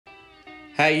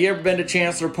Hey, you ever been to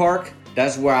Chancellor Park?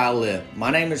 That's where I live. My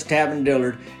name is Tavin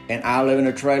Dillard, and I live in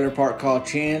a trailer park called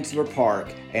Chancellor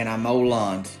Park, and I mow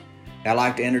lawns. I'd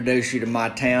like to introduce you to my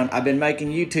town. I've been making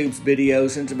YouTube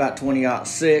videos since about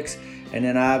 2006, and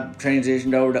then I've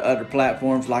transitioned over to other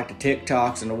platforms like the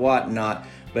TikToks and the whatnot.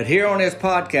 But here on this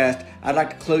podcast, I'd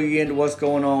like to clue you into what's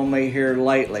going on with me here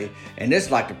lately. And this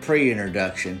is like a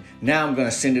pre-introduction. Now I'm going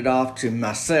to send it off to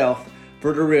myself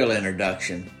for the real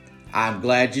introduction. I'm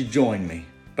glad you joined me.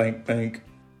 Bink, bink.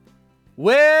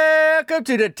 Welcome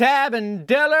to the Tavin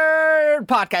Dillard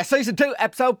Podcast, Season 2,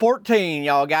 Episode 14,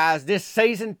 y'all guys. This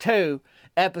Season 2,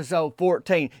 Episode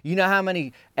 14. You know how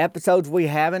many episodes we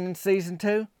have in Season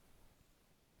 2?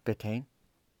 15.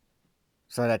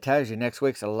 So that tells you next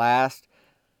week's the last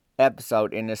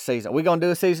episode in this season. We gonna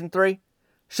do a Season 3?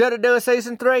 Should I do a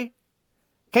Season 3?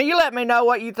 Can you let me know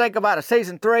what you think about a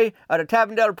Season 3 of the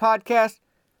Tavin Dillard Podcast?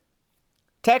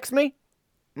 Text me.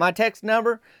 My text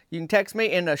number, you can text me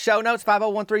in the show notes,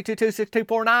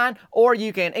 501-322-6249, or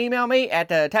you can email me at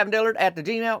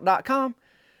tavindillard@gmail.com.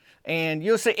 And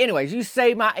you'll see, anyways, you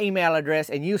see my email address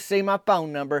and you see my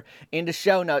phone number in the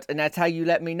show notes, and that's how you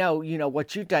let me know,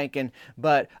 what you're thinking.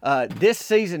 But this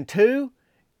Season 2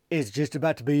 is just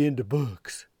about to be in the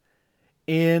books.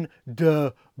 In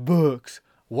the books.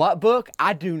 What book?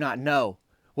 I do not know.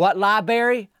 What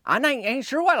library? I ain't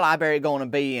sure what library I'm going to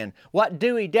be in. What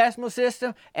Dewey Decimal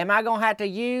System am I going to have to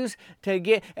use to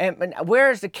get... And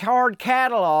where's the card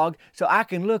catalog so I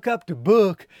can look up the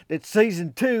book that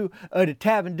Season 2 of the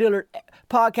Tavin Dillard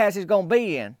Podcast is going to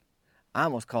be in? I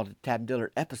almost called it Tavin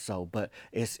Dillard episode, but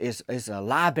it's a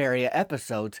library of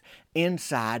episodes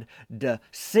inside the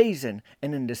season.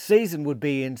 And then the season would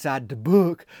be inside the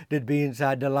book that'd be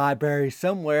inside the library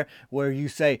somewhere where you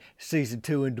say Season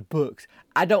 2 in the books.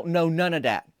 I don't know none of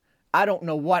that. I don't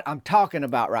know what I'm talking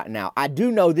about right now. I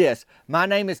do know this. My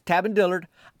name is Tavin Dillard.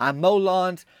 I mow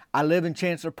lawns. I live in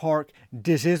Chancellor Park.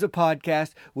 This is a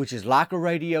podcast, which is like a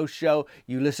radio show.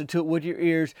 You listen to it with your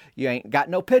ears. You ain't got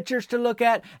no pictures to look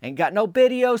at, ain't got no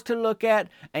videos to look at,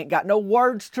 ain't got no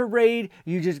words to read.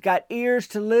 You just got ears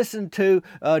to listen to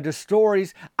the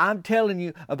stories I'm telling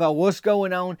you about what's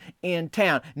going on in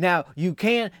town. Now, you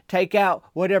can take out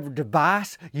whatever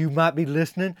device you might be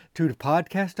listening to the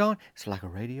podcast on. It's like a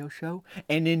radio show.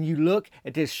 And then you look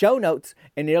at this show notes,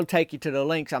 and it'll take you to the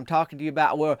links I'm talking to you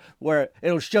about where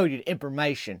it'll show you the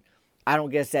information. I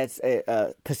don't guess that's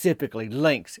specifically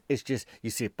links. It's just you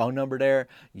see a phone number there,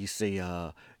 you see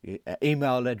an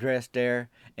email address there,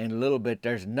 and a little bit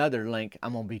there's another link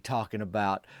I'm going to be talking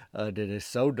about that is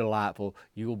so delightful.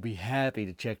 You will be happy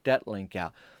to check that link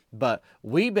out. But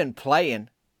we've been playing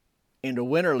in the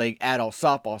Winter League adult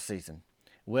softball season.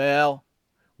 Well,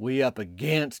 we up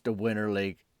against the Winter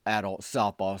League adult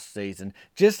softball season,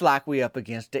 just like we up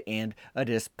against the end of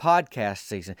this podcast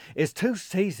season. It's two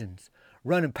seasons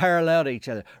running parallel to each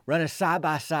other, running side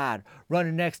by side,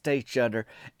 running next to each other,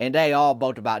 and they all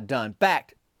both about done. In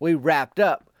fact, we wrapped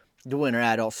up the Winter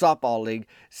Adult Softball League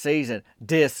season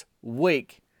this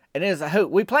week, and it's a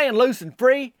hoot. We playing loose and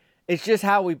free. It's just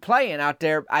how we playing out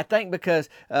there, I think, because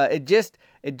it just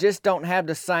don't have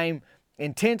the same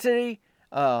intensity.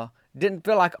 Didn't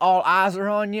feel like all eyes are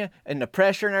on you and the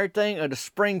pressure and everything of the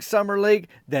spring summer league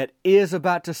that is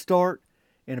about to start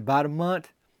in about a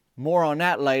month. More on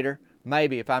that later,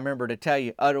 maybe, if I remember to tell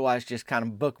you. Otherwise, just kind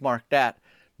of bookmark that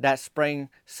spring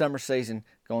summer season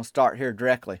going to start here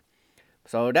directly.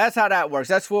 So that's how that works.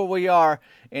 That's where we are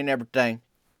in everything.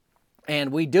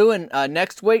 And we doing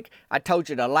next week. I told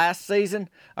you the last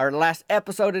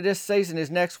episode of this season is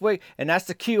next week, and that's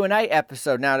the Q&A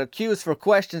episode. Now the Q is for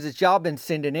questions that y'all been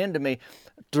sending in to me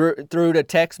through the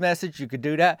text message. You could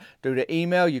do that through the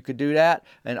email. You could do that,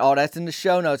 and all that's in the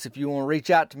show notes if you want to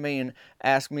reach out to me and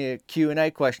ask me a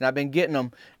Q&A question. I've been getting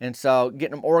them, and so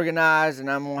getting them organized, and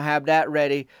I'm gonna have that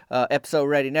ready, episode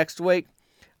ready next week.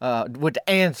 With the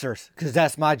answers, because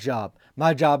that's my job.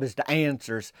 My job is the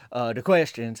answers, the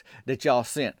questions that y'all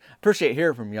sent. Appreciate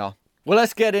hearing from y'all. Well,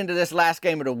 let's get into this last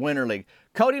game of the Winter League.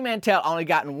 Cody Mantell only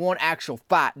got in one actual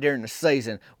fight during the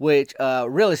season, which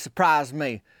really surprised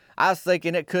me. I was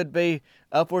thinking it could be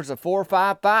upwards of 4 or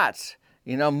 5 fights,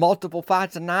 multiple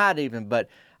fights a night even. But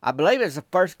I believe it's the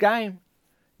first game,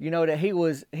 that he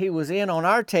was in on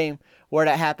our team where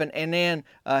that happened. And then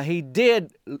he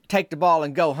did take the ball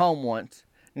and go home once.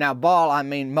 Now, I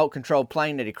mean remote control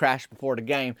plane that he crashed before the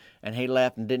game, and he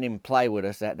left and didn't even play with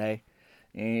us that day.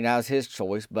 And that was his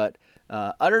choice. But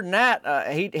other than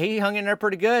that, he hung in there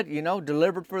pretty good,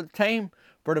 delivered for the team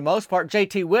for the most part.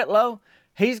 JT Whitlow,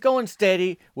 he's going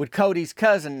steady with Cody's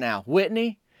cousin now,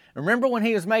 Whitney. Remember when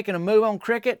he was making a move on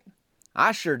cricket?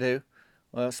 I sure do.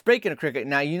 Well, speaking of cricket,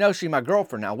 now you know she's my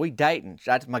girlfriend now. We dating.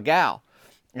 That's my gal.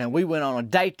 And we went on a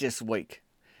date this week.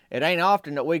 It ain't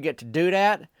often that we get to do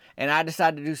that, and I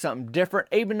decided to do something different,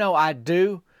 even though I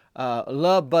do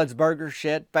love Bud's Burger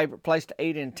Shed, favorite place to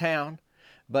eat in town.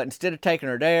 But instead of taking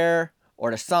her there,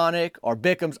 or to Sonic, or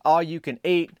Bickham's All You Can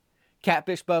Eat,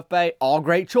 Catfish Buffet, all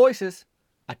great choices,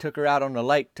 I took her out on the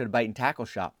lake to the bait and tackle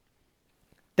shop.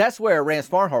 That's where Rance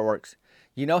Farnhart works.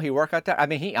 You know he work out there? I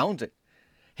mean, he owns it.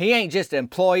 He ain't just an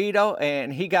employee, though,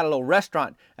 and he got a little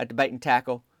restaurant at the bait and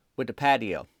tackle with the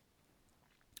patio.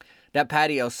 That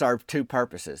patio served two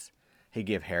purposes. He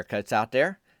give haircuts out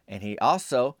there, and he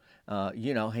also,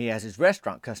 he has his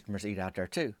restaurant customers eat out there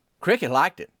too. Cricket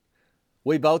liked it.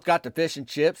 We both got the fish and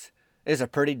chips. It was a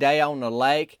pretty day on the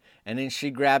lake, and then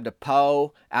she grabbed a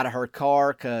pole out of her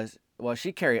car because, well,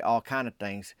 she carried all kind of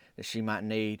things that she might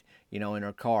need, in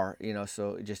her car,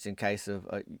 so just in case of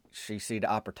she see the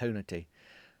opportunity.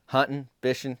 Hunting,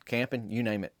 fishing, camping, you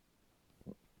name it.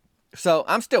 So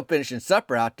I'm still finishing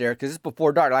supper out there because it's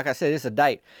before dark. Like I said, it's a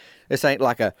date. This ain't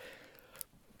like a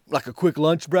quick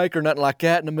lunch break or nothing like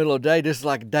that in the middle of the day. This is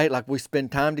like a date, like we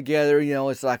spend time together.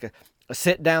 It's like a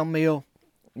sit-down meal.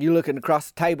 You looking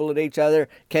across the table at each other,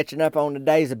 catching up on the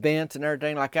day's events and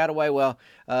everything like that away. Well,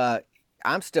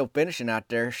 I'm still finishing out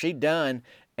there. She done,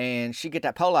 and she get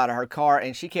that pole out of her car,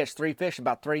 and she catch 3 fish in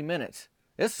about 3 minutes.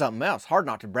 It's something else. Hard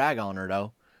not to brag on her,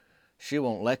 though. She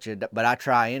won't let you, but I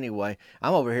try anyway.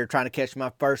 I'm over here trying to catch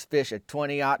my first fish at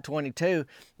 20-22,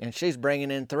 and she's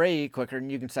bringing in 3 quicker than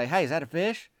you can say, hey, is that a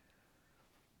fish?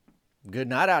 Good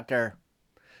night out there.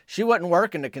 She wasn't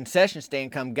working the concession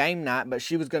stand come game night, but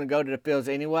she was going to go to the fields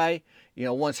anyway,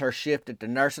 once her shift at the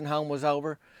nursing home was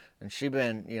over. And she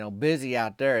been, busy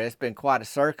out there. It's been quite a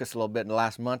circus a little bit in the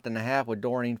last month and a half with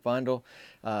Doreen Fundle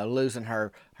losing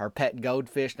her pet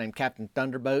goldfish named Captain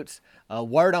Thunderboots.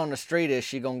 Word on the street is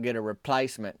she's going to get a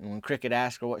replacement. And when Cricket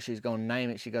asked her what she's going to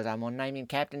name it, she goes, I'm going to name him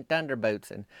Captain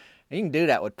Thunderboots. And you can do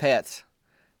that with pets.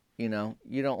 You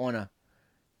don't want to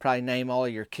probably name all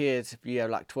of your kids. If you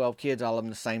have like 12 kids, all of them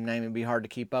the same name, it'd be hard to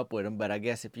keep up with them. But I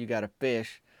guess if you got a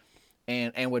fish,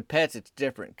 and with pets, it's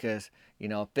different because,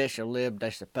 a fish will live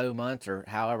just a few months or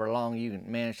however long you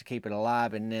can manage to keep it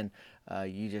alive, and then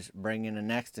you just bring in the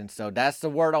next. And so that's the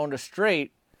word on the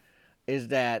street is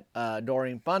that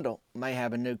Doreen Fundle may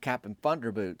have a new Captain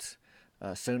Thunderboots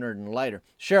sooner than later.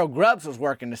 Cheryl Grubbs was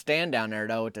working the stand down there,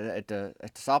 though, at the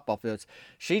softball fields.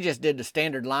 She just did the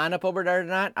standard lineup over there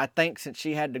tonight. I think since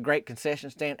she had the great concession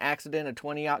stand accident of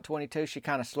 20-22, she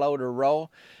kind of slowed her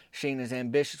roll. She ain't as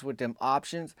ambitious with them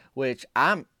options, which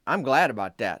I'm glad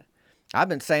about that. I've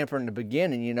been saying from the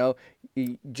beginning,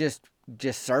 you just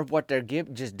serve what they're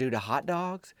giving. Just do the hot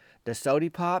dogs, the soda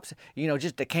pops,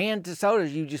 just the cans of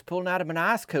sodas you just pulling out of an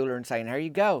ice cooler and saying, there you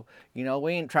go.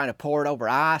 We ain't trying to pour it over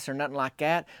ice or nothing like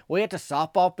that. We at the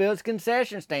softball fields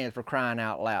concession stands for crying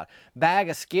out loud. Bag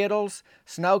of Skittles,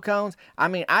 snow cones. I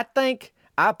mean, I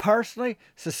personally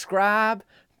subscribe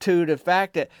to the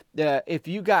fact that if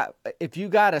you got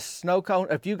a snow cone,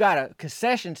 if you got a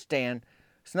concession stand,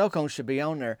 snow cones should be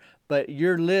on there, but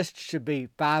your list should be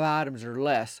 5 items or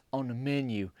less on the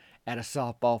menu at a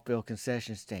softball field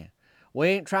concession stand. We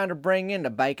ain't trying to bring in the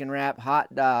bacon wrap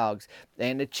hot dogs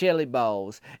and the chili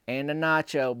bowls and the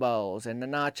nacho bowls and the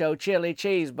nacho chili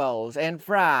cheese bowls and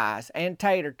fries and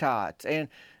tater tots and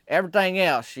everything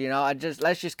else.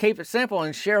 Let's just keep it simple.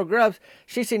 And Cheryl Grubbs,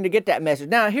 she seemed to get that message.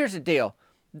 Now, here's the deal.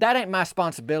 That ain't my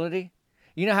responsibility.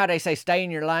 You know how they say stay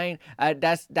in your lane? I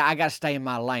got to stay in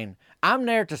my lane. I'm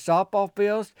there to softball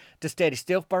fields to steady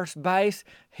still first base,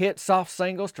 hit soft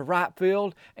singles to right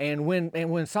field, and win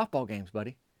softball games,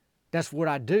 buddy. That's what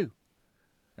I do.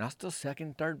 And I still second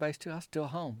and third base too. I still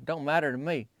home. Don't matter to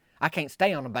me. I can't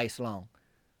stay on the base long.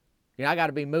 I got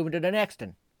to be moving to the next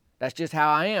one. That's just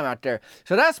how I am out there.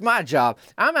 So that's my job.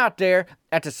 I'm out there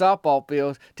at the softball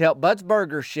fields to help Bud's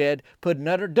Burger Shed put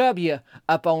another W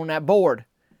up on that board.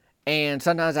 And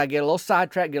sometimes I get a little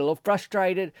sidetracked, get a little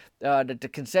frustrated that the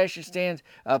concession stands,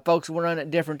 folks will run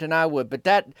it different than I would. But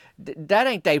that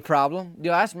ain't their problem.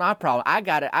 That's my problem. I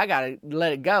gotta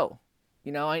let it go.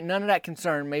 Ain't none of that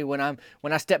concern me when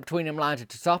I step between them lines at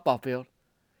the softball field.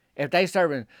 If they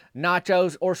serving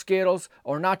nachos or Skittles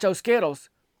or nacho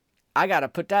Skittles, I gotta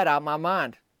put that out of my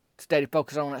mind. Steady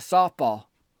focus on that softball.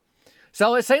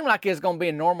 So it seemed like it was going to be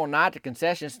a normal night at the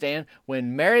concession stand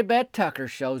when Mary Beth Tucker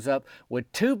shows up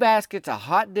with 2 baskets of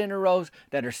hot dinner rolls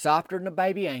that are softer than a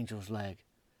baby angel's leg.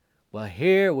 Well,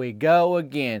 here we go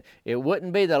again. It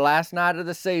wouldn't be the last night of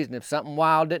the season if something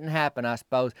wild didn't happen, I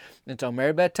suppose. And so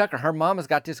Mary Beth Tucker, her mama's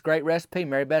got this great recipe.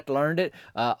 Mary Beth learned it.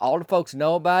 All the folks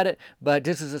know about it, but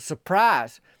this is a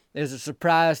surprise It was a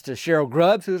surprise to Cheryl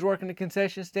Grubbs, who was working the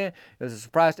concession stand. It was a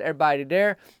surprise to everybody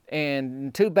there.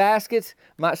 And 2 baskets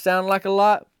might sound like a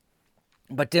lot,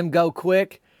 but them go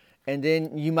quick. And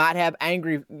then you might have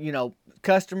angry,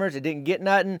 customers that didn't get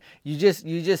nothing. You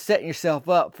just setting yourself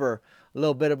up for a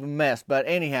little bit of a mess. But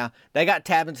anyhow, they got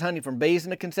Tavin's Honey from Bees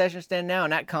in the concession stand now,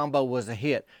 and that combo was a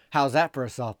hit. How's that for a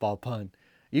softball pun?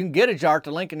 You can get a jar at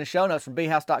the link in the show notes from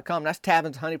beehouse.com. That's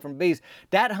Tavin's Honey from Bees.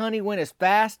 That honey went as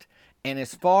fast and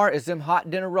as far as them hot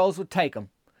dinner rolls would take them.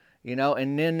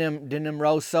 And then them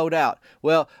rolls sold out.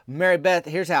 Well, Mary Beth,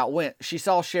 here's how it went. She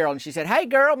saw Cheryl and she said, "Hey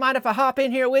girl, mind if I hop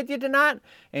in here with you tonight?"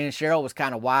 And Cheryl was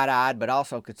kind of wide-eyed, but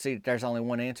also could see that there's only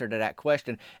one answer to that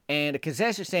question. And the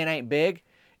concession stand ain't big.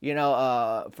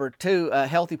 For 2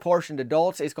 healthy portioned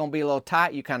adults, it's going to be a little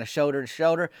tight. You kind of shoulder to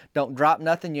shoulder. Don't drop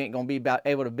nothing. You ain't going to be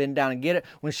able to bend down and get it.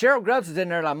 When Cheryl Grubbs was in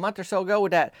there like a month or so ago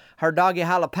with her doggy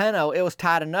jalapeno, it was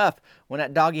tight enough when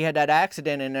that doggy had that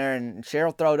accident in there and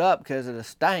Cheryl throwed up because of the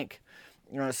stank.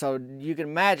 So you can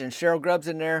imagine Cheryl Grubbs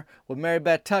in there with Mary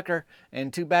Beth Tucker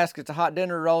and 2 baskets of hot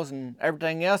dinner rolls and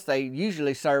everything else they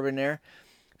usually serve in there.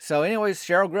 So anyways,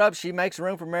 Cheryl Grubbs, she makes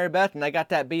room for Mary Beth, and they got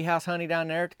that Bee House Honey down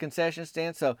there at the concession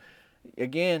stand. So,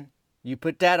 again, you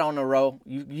put that on the roll,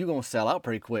 you're going to sell out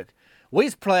pretty quick.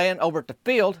 We's playing over at the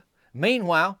field.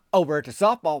 Meanwhile, over at the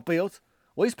softball fields,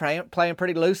 we's playing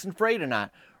pretty loose and free tonight.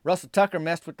 Russell Tucker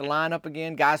messed with the lineup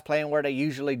again. Guys playing where they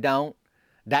usually don't.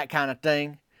 That kind of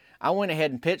thing. I went ahead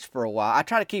and pitched for a while. I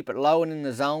try to keep it low and in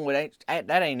the zone.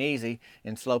 That ain't easy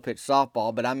in slow pitch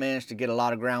softball, but I managed to get a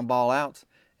lot of ground ball outs.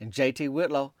 And JT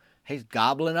Whitlow, he's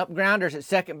gobbling up grounders at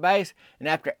second base, and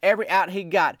after every out he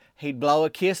got, he'd blow a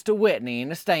kiss to Whitney in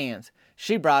the stands.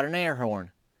 She brought an air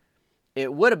horn.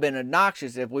 It would have been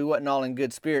obnoxious if we wasn't all in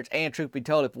good spirits, and truth be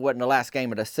told, if it wasn't the last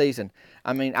game of the season.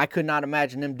 I mean, I could not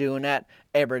imagine them doing that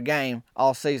every game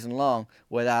all season long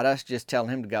without us just telling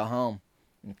him to go home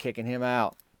and kicking him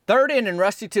out. 3rd inning,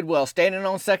 Rusty Tidwell standing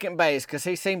on second base because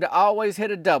he seemed to always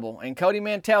hit a double. And Cody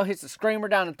Mantell hits a screamer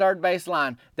down the third base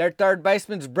line. Their third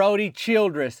baseman's Brody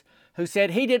Childress, who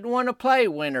said he didn't want to play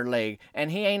Winter League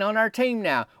and he ain't on our team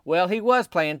now. Well, he was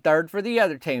playing third for the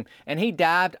other team, and he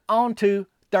dived onto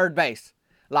third base.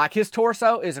 Like his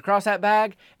torso is across that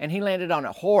bag, and he landed on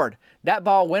it hard. That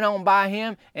ball went on by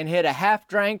him and hit a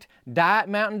half-drank Diet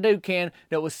Mountain Dew can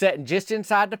that was sitting just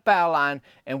inside the foul line,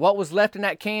 and what was left in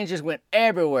that can just went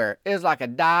everywhere. It was like a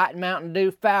Diet Mountain Dew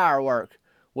firework.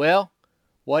 Well,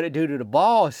 what it do to the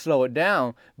ball is slow it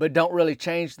down, but don't really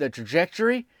change the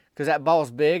trajectory because that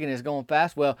ball's big and is going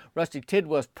fast. Well, Rusty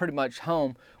Tidwell's pretty much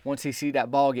home once he see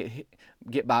that ball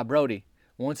get by Brody.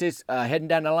 Once it's heading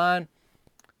down the line,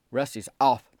 Rusty's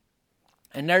off.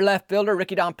 And their left fielder,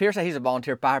 Ricky Don Pearson, he's a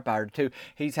volunteer firefighter too.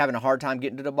 He's having a hard time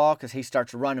getting to the ball because he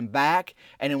starts running back.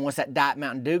 And then once that Diet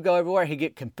Mountain Dew go everywhere, he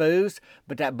get confused.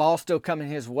 But that ball's still coming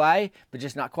his way, but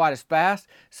just not quite as fast.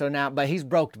 So now, but he's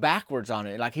broke backwards on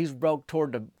it. Like he's broke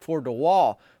toward the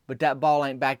wall. But that ball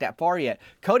ain't back that far yet.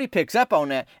 Cody picks up on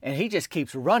that, and he just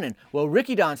keeps running. Well,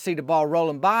 Ricky Don see the ball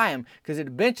rolling by him because it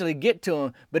eventually get to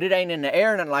him, but it ain't in the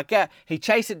air or nothing like that. He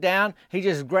chase it down. He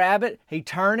just grab it. He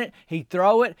turn it. He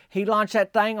throw it. He launch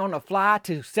that thing on the fly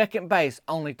to second base.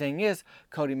 Only thing is,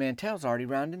 Cody Mantell's already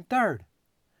rounding third.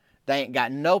 They ain't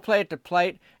got no play at the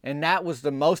plate, and that was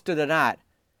the most of the night.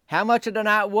 How much of the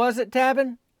night was it,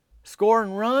 Tabin?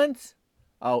 Scoring runs?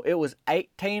 Oh, it was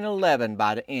 18-11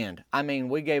 by the end. I mean,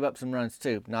 we gave up some runs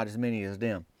too, not as many as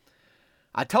them.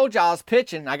 I told y'all I was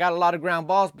pitching. I got a lot of ground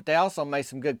balls, but they also made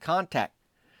some good contact.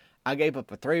 I gave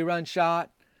up a 3-run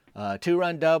shot, a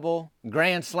 2-run double,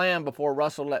 grand slam before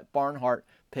Russell let Barnhart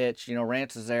pitch.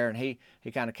 Rance is there, and he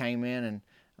kind of came in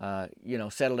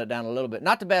and, settled it down a little bit.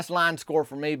 Not the best line score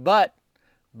for me, but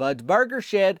Bud's Burger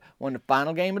Shed won the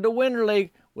final game of the Winter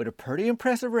League with a pretty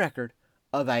impressive record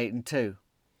of 8-2.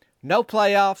 No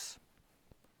playoffs,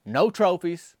 no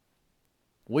trophies.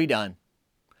 We done.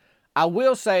 I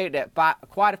will say that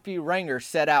quite a few ringers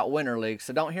set out Winter League,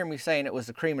 so don't hear me saying it was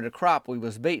the cream of the crop we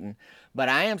was beating. But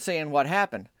I am saying what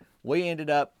happened. We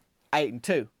ended up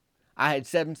 8-2. I had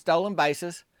 7 stolen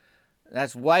bases.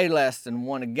 That's way less than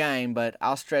 1 a game, but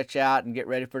I'll stretch out and get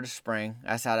ready for the spring.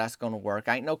 That's how that's going to work.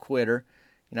 I ain't no quitter.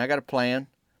 I got a plan.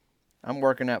 I'm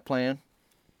working that plan.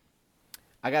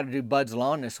 I got to do Bud's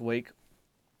lawn this week.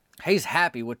 He's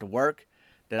happy with the work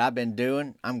that I've been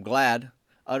doing. I'm glad.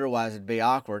 Otherwise, it'd be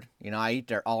awkward. I eat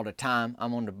there all the time.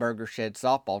 I'm on the Burger Shed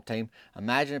softball team.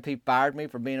 Imagine if he fired me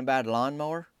for being a bad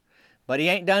lawnmower. But he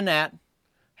ain't done that.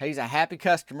 He's a happy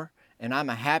customer, and I'm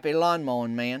a happy lawn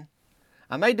mowing man.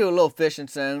 I may do a little fishing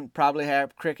soon. Probably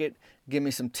have Cricket give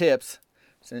me some tips,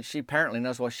 since she apparently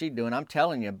knows what she's doing. I'm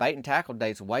telling you, bait and tackle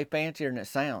date's way fancier than it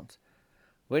sounds.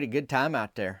 We had a good time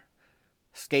out there.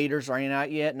 Skaters ain't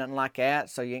out yet, nothing like that,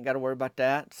 so you ain't got to worry about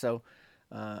that. So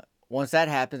once that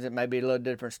happens, it may be a little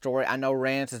different story. I know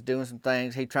Rance is doing some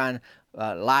things. He's trying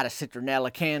to light a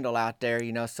citronella candle out there,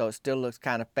 so it still looks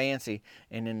kind of fancy.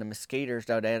 And then the mosquitoes,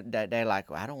 though, they're like,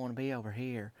 well, I don't want to be over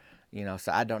here.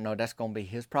 So I don't know. That's going to be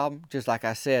his problem. Just like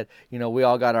I said, we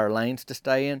all got our lanes to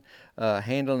stay in.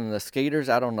 Handling the skeeters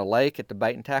out on the lake at the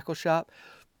bait and tackle shop,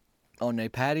 on the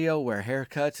patio where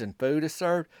haircuts and food is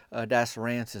served, that's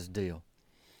Rance's deal.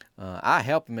 I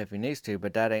help him if he needs to,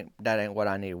 but that ain't what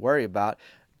I need to worry about.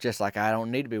 Just like I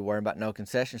don't need to be worried about no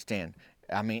concession stand.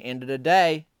 I mean, end of the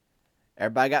day,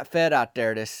 everybody got fed out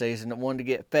there this season that wanted to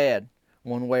get fed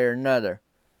one way or another.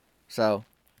 So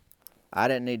I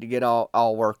didn't need to get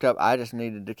all worked up. I just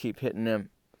needed to keep hitting them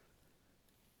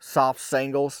soft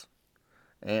singles.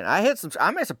 And I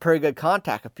made some pretty good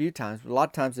contact a few times. But a lot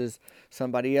of times is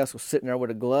somebody else was sitting there with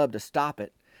a glove to stop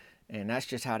it. And that's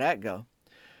just how that go.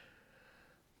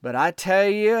 But I tell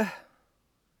you,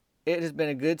 it has been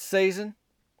a good season.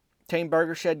 Team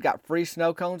Burger Shed got free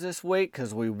snow cones this week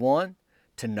because we won.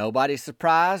 To nobody's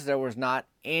surprise, there was not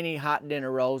any hot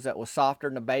dinner rolls that was softer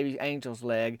than a baby angel's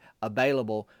leg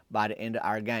available by the end of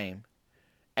our game.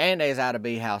 And they's out of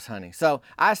bee house honey. So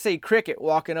I see Cricket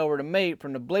walking over to me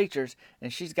from the bleachers,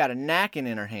 and she's got a napkin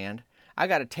in her hand. I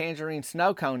got a tangerine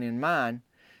snow cone in mine.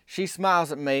 She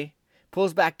smiles at me,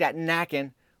 pulls back that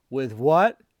napkin with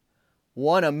what?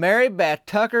 One of Mary Beth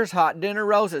Tucker's hot dinner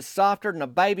rolls that's softer than a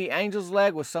baby angel's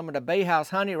leg with some of the bee house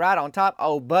honey right on top.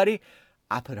 Oh, buddy,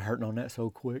 I put a hurting on that so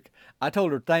quick. I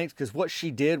told her thanks because what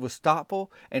she did was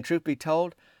thoughtful, and truth be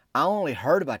told, I only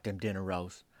heard about them dinner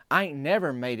rolls. I ain't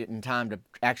never made it in time to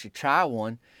actually try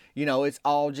one. It's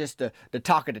all just the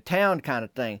talk of the town kind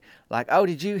of thing. Like, oh,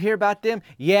 did you hear about them?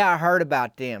 Yeah, I heard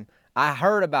about them.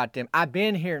 I've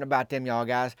been hearing about them, y'all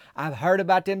guys. I've heard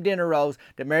about them dinner rolls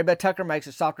that Mary Beth Tucker makes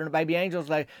it softer than a baby angel's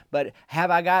leg. But have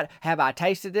I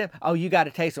tasted them? Oh, you got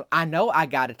to taste them. I know I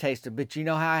got to taste them, but you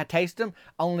know how I taste them?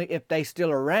 Only if they still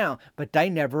around. But they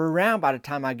never around by the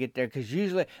time I get there, because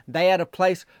usually they at a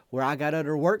place where I got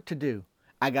other work to do.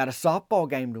 I got a softball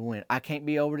game to win. I can't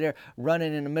be over there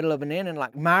running in the middle of an inning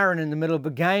like Myron in the middle of a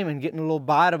game and getting a little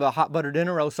bite of a hot butter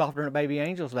dinner roll softer than a baby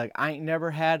angel's leg. I ain't never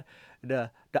had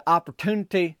the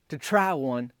opportunity to try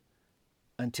one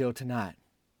until tonight.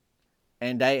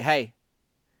 And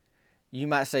you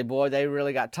might say, boy, they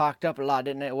really got talked up a lot,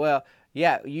 didn't they? Well,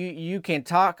 yeah, you can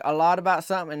talk a lot about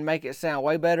something and make it sound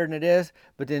way better than it is,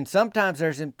 but then sometimes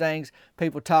there's some things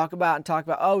people talk about,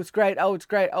 oh, it's great, oh, it's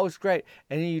great, oh, it's great,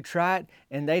 and then you try it,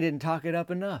 and they didn't talk it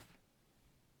up enough.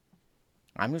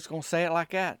 I'm just going to say it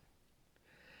like that.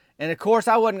 And of course,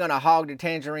 I wasn't going to hog the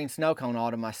tangerine snow cone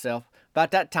all to myself.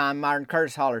 About that time, Myron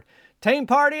Curtis hollered, "Team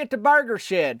party at the Burger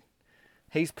Shed."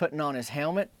 He's putting on his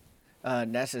helmet.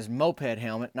 That's his moped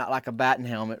helmet, not like a batting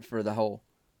helmet for the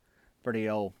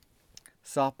old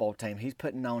softball team. He's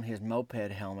putting on his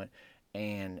moped helmet,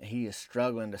 and he is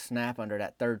struggling to snap under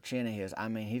that third chin of his. I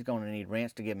mean, he's going to need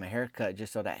Rance to give him a haircut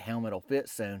just so that helmet will fit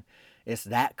soon. It's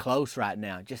that close right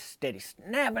now. Just steady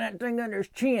snapping that thing under his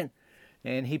chin.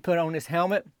 And he put on his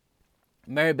helmet.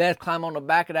 Mary Beth climbed on the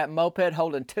back of that moped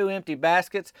holding 2 empty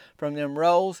baskets from them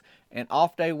rolls, and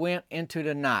off they went into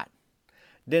the night.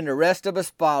 Then the rest of us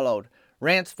followed.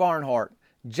 Rance Farnhart,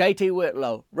 J.T.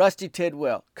 Whitlow, Rusty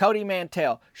Tidwell, Cody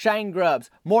Mantell, Shane Grubbs,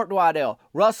 Mort Waddell,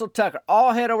 Russell Tucker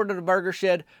all head over to the Burger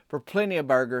Shed for plenty of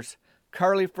burgers,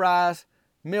 curly fries,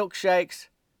 milkshakes,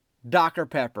 Dr.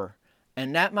 Pepper.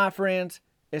 And that, my friends,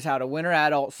 is how the winter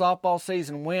adult softball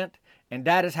season went, and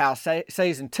that is how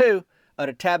season 2 of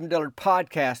the Tab and Dillard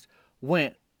podcast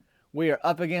went. We are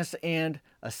up against the end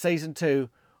of season 2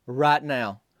 right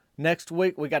now. Next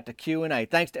week, we got the Q&A.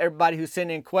 Thanks to everybody who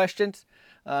sent in questions.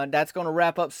 That's going to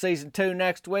wrap up season 2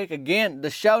 next week. Again,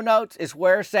 the show notes is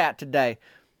where it's at today.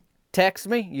 Text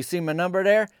me. You see my number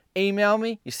there. Email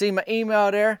me. You see my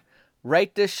email there.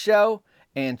 Rate this show.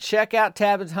 And check out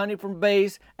Tavin's Honey from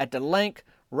Bees at the link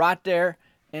right there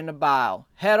in the bio.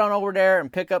 Head on over there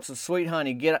and pick up some sweet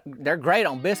honey. They're great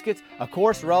on biscuits, of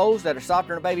course, rolls that are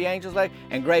softer than a baby angel's leg,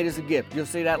 and great as a gift. You'll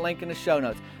see that link in the show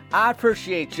notes. I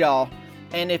appreciate y'all.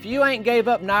 And if you ain't gave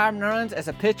up 9 runs as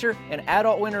a pitcher in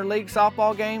Adult Winter League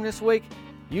softball game this week,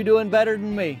 you doing better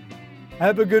than me.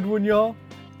 Have a good one, y'all,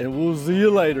 and we'll see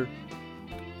you later.